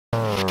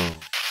Hey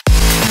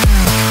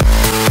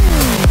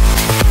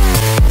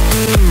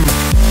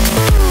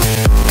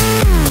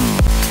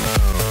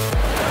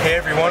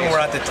everyone,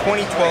 we're at the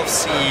 2012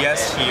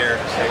 CES here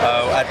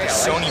at the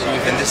Sony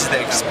booth, and this is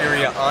the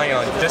Xperia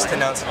Ion, just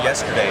announced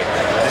yesterday.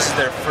 This is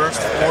their first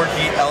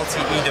 4G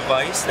LTE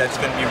device that's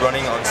going to be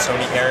running on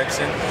Sony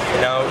Ericsson,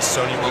 now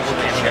Sony Mobile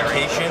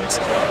Communications,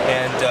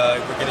 and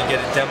we're going to get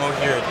a demo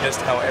here of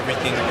just how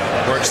everything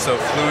works so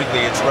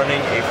fluidly. It's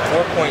running a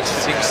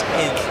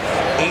 4.6-inch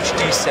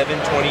HD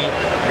 720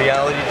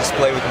 reality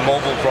display with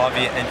mobile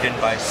Bravia engine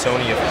by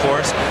Sony, of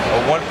course, a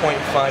 1.5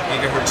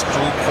 GHz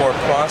dual-core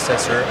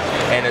processor,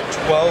 and a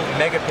 12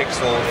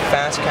 megapixel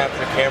fast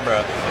capture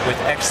camera with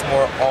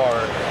Exmor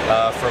R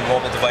for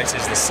mobile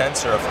devices, the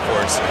sensor of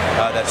course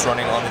that's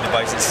running on the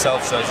device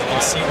itself. So as you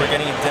can see, we're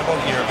getting a demo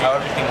here of how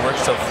everything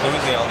works so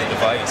fluidly on the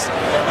device.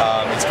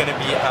 It's going to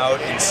be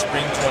out in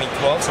spring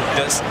 2012, so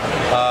just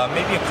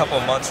maybe a couple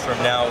months from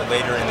now,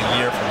 later in the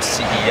year from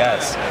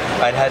CES.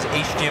 It has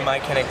HDMI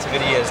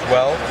connectivity as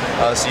well,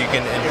 so you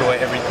can enjoy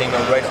everything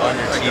right on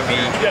your TV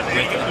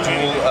with a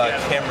dual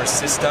camera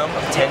system,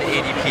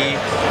 1080p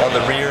on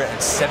the rear and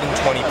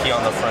 720p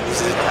on the front.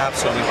 This is an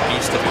absolute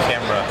beast of a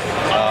camera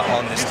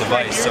on this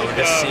device. So we're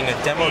just seeing a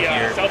demo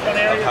here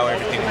of how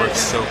everything works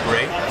so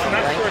great. The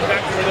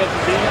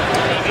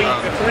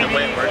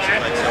way it works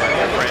is like so I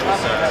have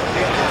friends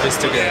just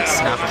took a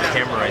snap of the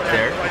camera right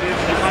there.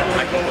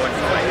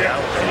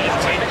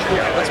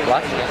 Let's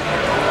block it.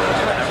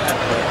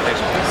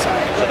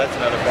 So that's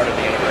another part of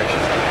the integration.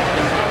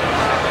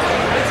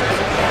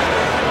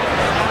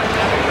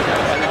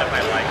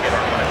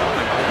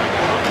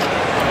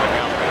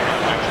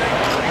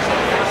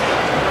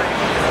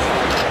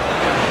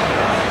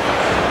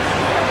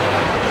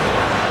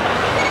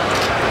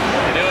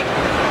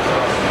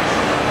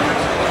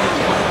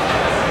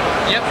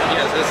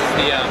 This is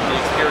the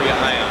Xperia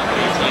Ion,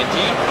 the AT&T,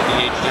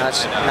 the AT&T.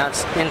 Now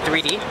it's in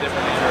 3D.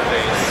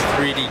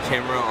 3D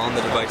camera on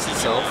the device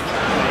itself.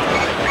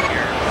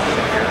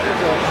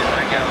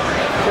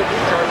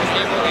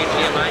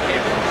 HDMI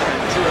cable,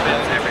 two of them,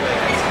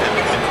 everything.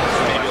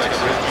 Maybe like a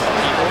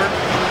keyboard.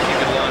 You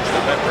can launch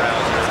the web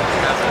browser.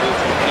 That's a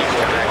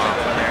keyboard on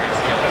there.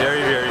 Very,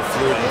 very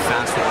fluid and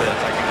fast with the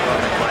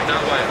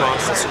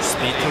processor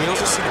speed. Can we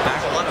also see the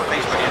back? A lot of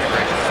Facebook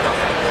integration stuff.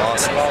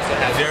 Awesome.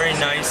 Very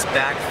nice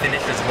back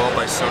finish as well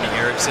by Sony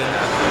Ericsson.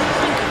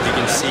 You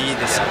can see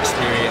this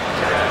Xperia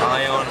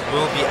Ion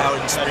will be out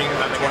in spring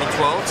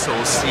 2012, so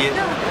we'll see it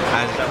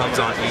as it comes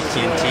on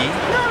AT&T.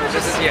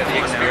 This is the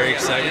Xperia. Very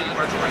excited.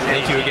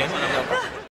 Thank you again.